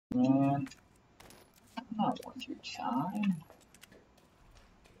Man, not worth your time.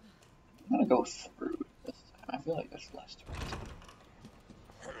 I'm gonna go through this time. I feel like there's less to it.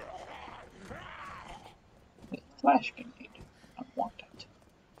 The flash grenade. I want it.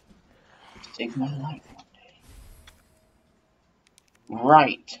 Save my life one day.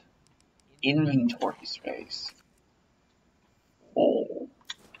 Right. Inventory space. Oh.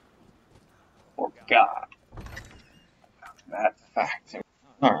 Forgot that fact.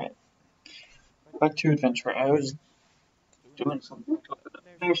 Alright. Back to adventure. I was doing something.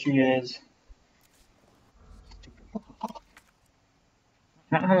 There she is.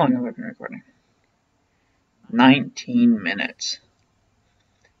 How long have I been recording? 19 minutes.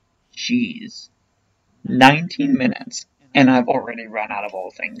 Jeez. 19 minutes. And I've already run out of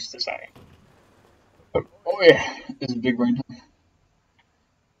all things to say. Oh yeah, it's big rain time.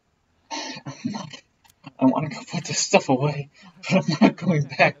 I want to go put this stuff away, but I'm not going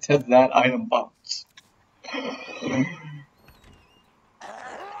back to that item box.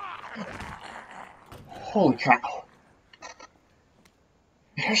 Holy cow.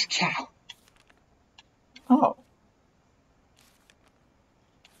 There's a cow. Oh.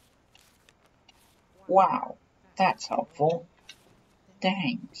 Wow, that's helpful.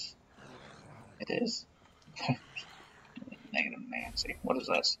 Thanks. It is. Negative Nancy. What is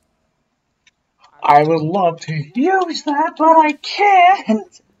this? I would love to use that, but I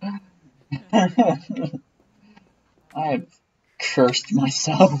can't! I've cursed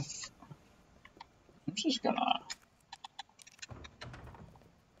myself. I'm just gonna...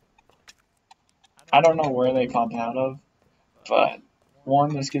 I don't know where they popped out of, but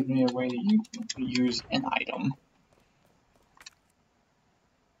one, this gives me a way to use an item.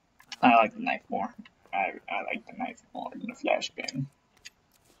 I like the knife more. I like the knife more than the flashbang.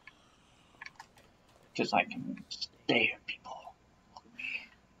 Because I can stare at people.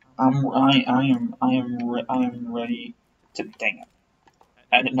 I am ready to, dang it.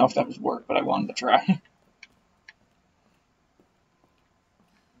 I didn't know if that was work, but I wanted to try.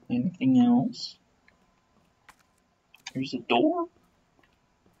 Anything else? Here's a door.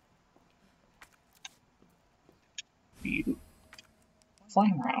 View.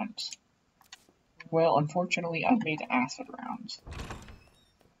 Flame rounds. Well, unfortunately, I've made acid rounds.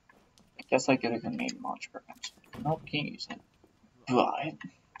 I guess I could have made launch rounds. Nope, can't use it. But I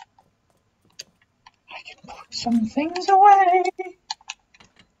can put some things away.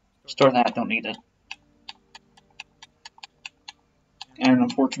 Store that, don't need it. And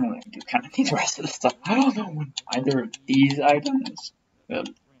unfortunately, I do kind of need the rest of the stuff. I don't know when either of these items, the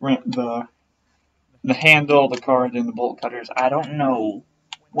handle, the card, and the bolt cutters, I don't know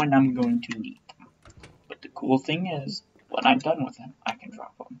when I'm going to need them. But the cool thing is, when I'm done with them, I can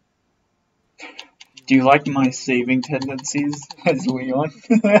drop them. Do you like my saving tendencies as Leon?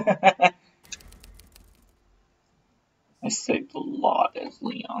 I saved a lot as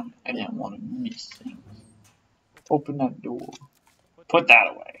Leon. I didn't want to miss things. Open that door. Put that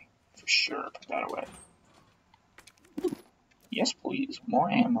away. For sure, put that away. Yes, please. More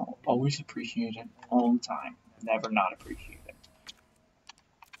ammo. Always appreciate it. All the time. Never not appreciate it.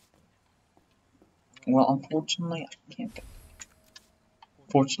 Well, unfortunately, I can't pick that up.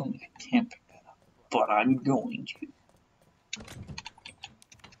 Fortunately, I can't pick that up. But I'm going to.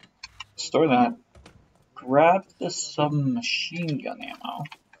 Store that. Grab the submachine gun ammo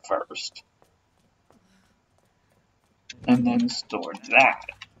first. And then store that.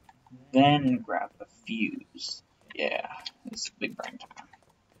 Then grab the fuse. Yeah, it's big brain time.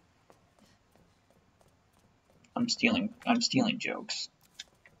 I'm stealing jokes.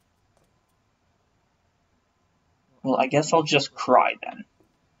 Well, I guess I'll just cry then.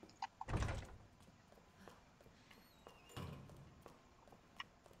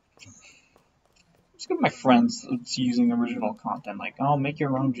 Just look at my friends using original content, like, oh, make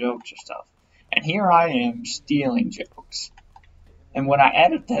your own jokes or stuff. And here I am stealing jokes. And when I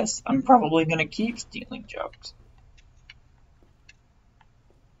edit this, I'm probably gonna keep stealing jokes.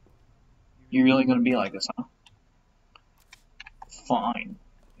 You're really gonna be like this, huh? Fine.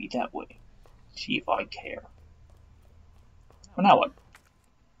 Be that way. See if I care. Well, now what?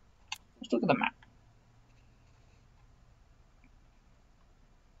 Let's look at the map.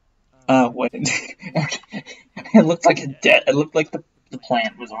 Wait. It looked like it looked like the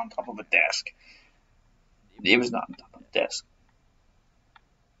plant was on top of a desk. It was not on top of a desk.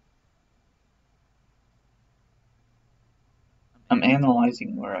 I'm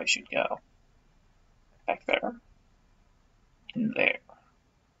analyzing where I should go. Back there. And there.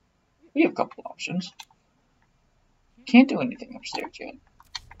 We have a couple options. Can't do anything upstairs yet.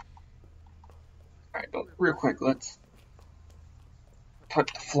 Alright, but real quick, let's put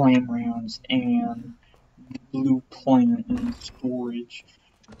the flame rounds and the blue plant in storage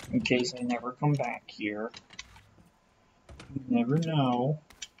in case I never come back here. You never know.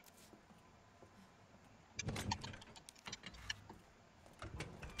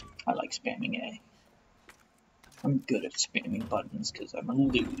 I like spamming A. I'm good at spamming buttons because I'm a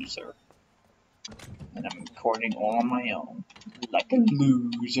loser. And I'm recording all on my own. Like a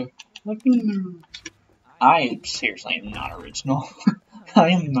loser. Like a loser. I seriously am not original. I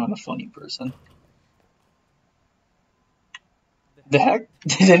am not a funny person. The heck?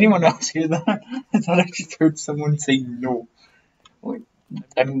 Did anyone else hear that? I thought I just heard someone say no. Like,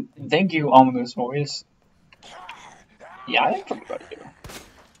 thank you, ominous voice. Yeah, I think about you.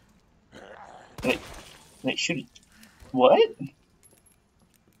 Wait, shoot. What?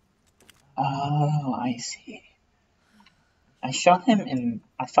 Oh, I see. I thought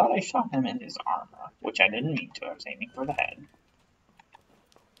I shot him in his armor, which I didn't mean to. I was aiming for the head.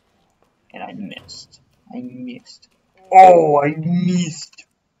 And I missed. Oh, I missed!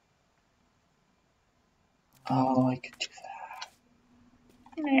 Oh, I could do that.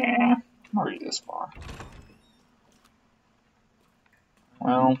 Nah, I'm already this far.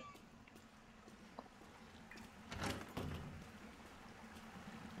 Well.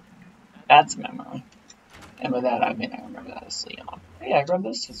 That's memory. And by that I mean I remember that as Leon. Hey, I grabbed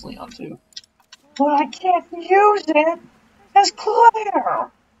this as Leon too. But I can't use it as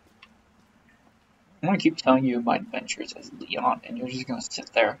Claire! I'm gonna keep telling you my adventures as Leon, and you're just gonna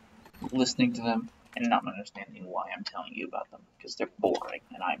sit there listening to them and not understanding why I'm telling you about them, because they're boring,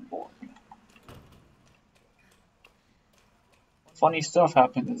 and I'm boring. Funny stuff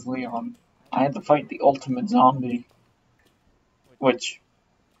happened as Leon. I had to fight the ultimate zombie, which,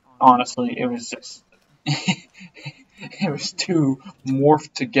 honestly, it was just... it was two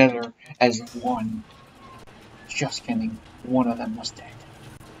morphed together as one. Just kidding, one of them was dead.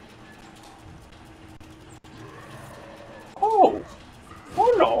 Oh!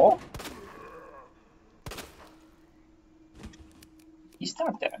 Hello! He's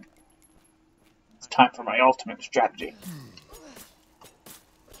not dead. It's time for my ultimate strategy.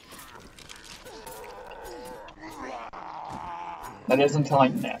 That is until I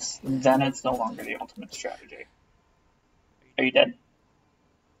miss. Then it's no longer the ultimate strategy. Are you dead?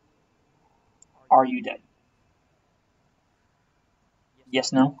 Are you dead?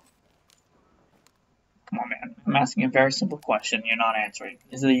 Yes, no? Come on, man. I'm asking a very simple question. You're not answering.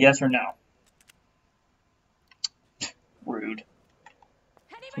 Is it a yes or no? Rude.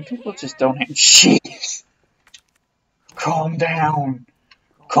 Some people just don't have... Jeez! Calm down!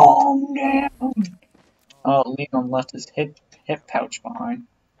 Calm down! Oh, Leon left his hip pouch behind.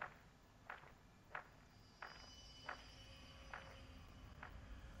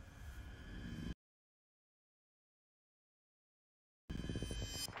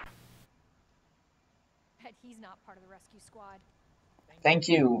 Bet he's not part of the rescue squad. Thank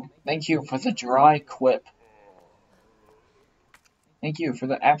you. Thank you for the dry quip. Thank you for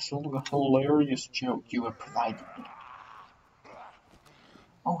the absolute hilarious joke you have provided me.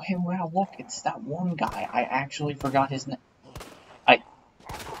 Oh, hey, wow, look, it's that one guy. I actually forgot his name.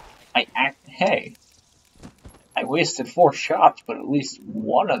 Hey. I wasted 4 shots, but at least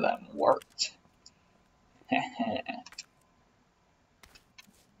one of them worked. Heh.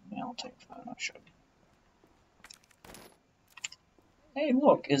 Yeah, I'll take that, I should. Hey,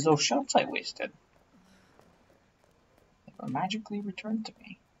 look, is those shots I wasted? They were magically returned to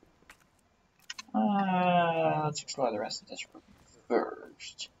me. Let's explore the rest of this room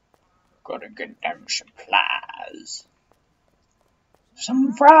first. Gotta get them supplies.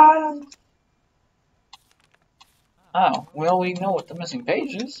 Some fries! Oh, well, we know what the missing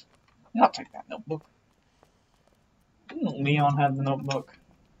page is. I'll take that notebook. Didn't Leon have the notebook?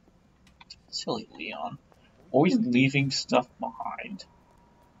 Silly Leon. Always leaving stuff behind.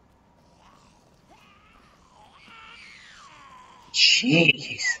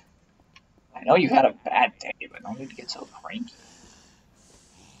 Jeez. I know you had a bad day, but don't need to get so cranky.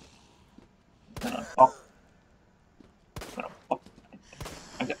 I'm gonna pop.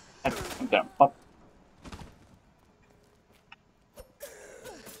 I'm gonna pop.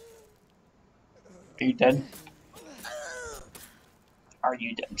 Are you dead? Are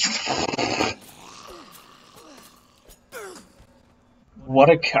you dead? What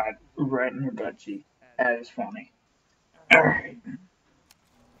a cut right in her butt cheek. That is funny. Alright.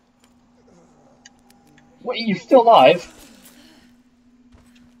 Wait, you're still alive?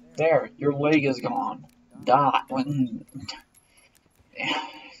 There, your leg is gone. Die.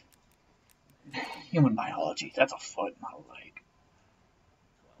 Human biology, that's a foot, not a leg.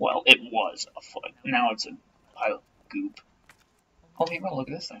 Well, it was a foot. Now it's a pile of goop. Holy well, look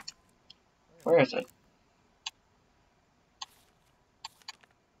at this thing. Where is it?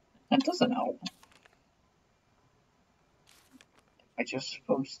 That doesn't help. I just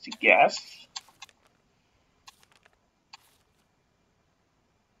supposed to guess?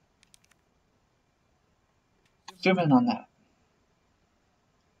 Zoom in on that.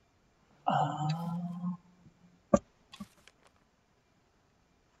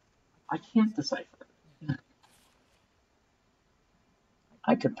 I can't decipher it.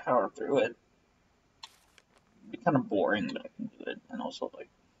 I could power through it. It'd be kind of boring, but I can do it. And also, like,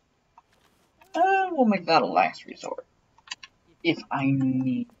 we'll make that a last resort. If I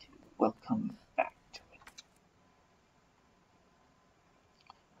need to, we'll come back to it.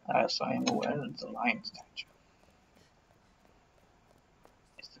 As I am aware, it's a lion statue.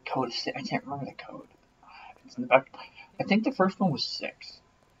 It's the code of 6. I can't remember the code. It's in the back. I think the first one was 6.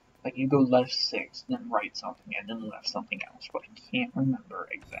 Like, you go left 6, then right something, and then left something else, but I can't remember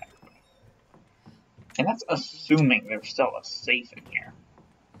exactly. And that's assuming there's still a safe in here.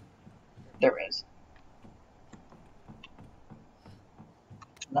 There is.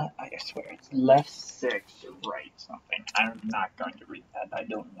 I swear, it's left 6 to right something. I'm not going to read that. I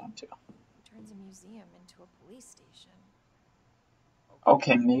don't want to. Turns a museum into a police station.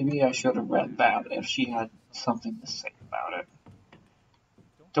 Okay, maybe I should have read that if she had something to say about it.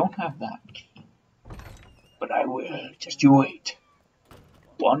 Don't have that key. But I will. Just you wait.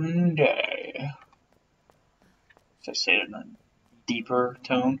 One day. Should I say it in a deeper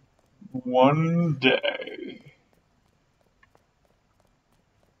tone? One day.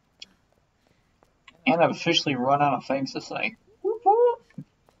 And I've officially run out of things to say. Whoop whoop.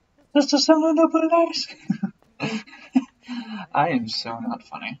 That's the sound of the police. I am so not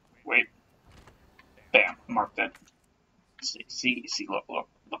funny. Wait. Bam, marked it. See, look,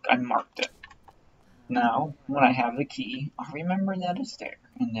 I marked it. Now, when I have the key, I'll remember that it's there,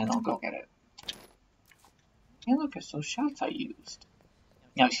 and then I'll go get it. Hey, look at those shots I used.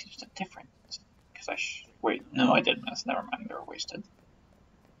 Now I used a different, because wait, no, I did miss. Never mind, they were wasted.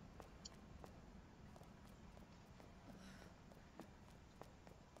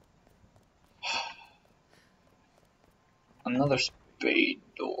 Another spade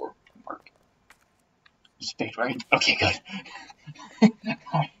door. Mark. Spade, right? Okay, good.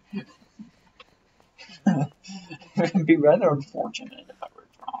 It would be rather unfortunate if I were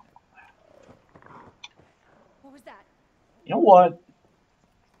wrong. What was that? You know what?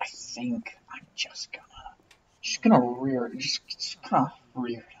 I think I'm just gonna rear it up.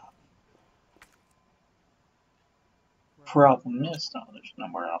 Problem is, though, there's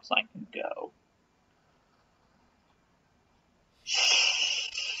nowhere else I can go.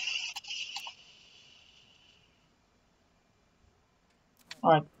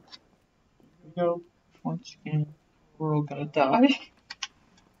 Alright. Here we go. Once again, we're all gonna die.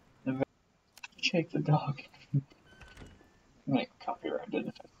 Shake the dog. I'm gonna copyright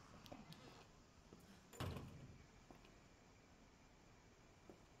it.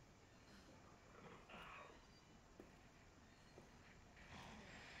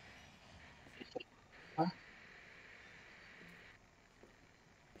 Huh?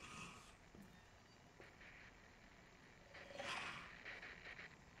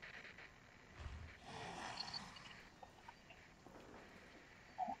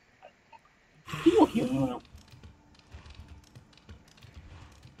 You.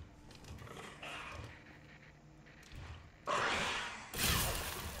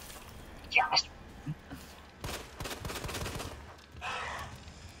 Yes.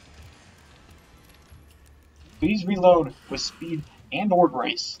 Please reload with speed and or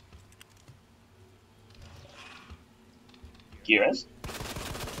grace. Yes.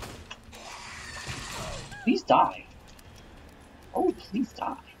 Please die. Oh, please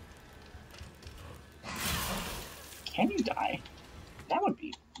die. Can you die? That would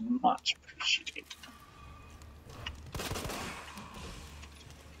be much appreciated.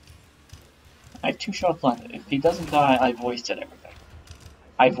 I have 2 shots left. If he doesn't die, I've wasted everything.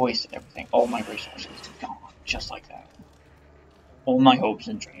 I've wasted everything. All my resources gone. Just like that. All my hopes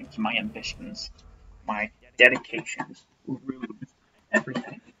and dreams, my ambitions, my dedications, ruined.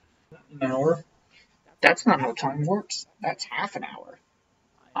 Everything. An hour? That's not how time works. That's half an hour.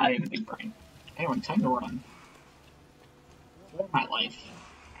 I am big brain. Anyway, time to run. What my life?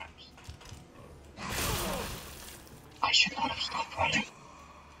 I should not have stopped running.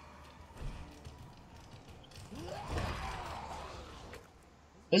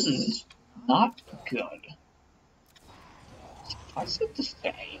 This is not good. Suffice it to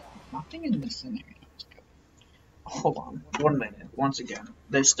say, nothing in this scenario is good. Hold on, 1 minute. Once again,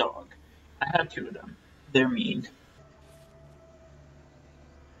 this dog. I have 2 of them. They're mean.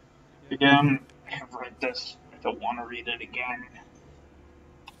 Again, I've read this. I don't want to read it again.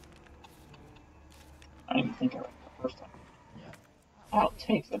 I didn't think I read it the first time. I'll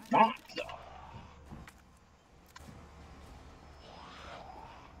take the map, though.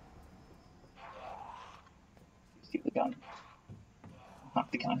 See the gun.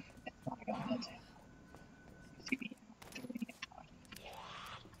 Not the gun.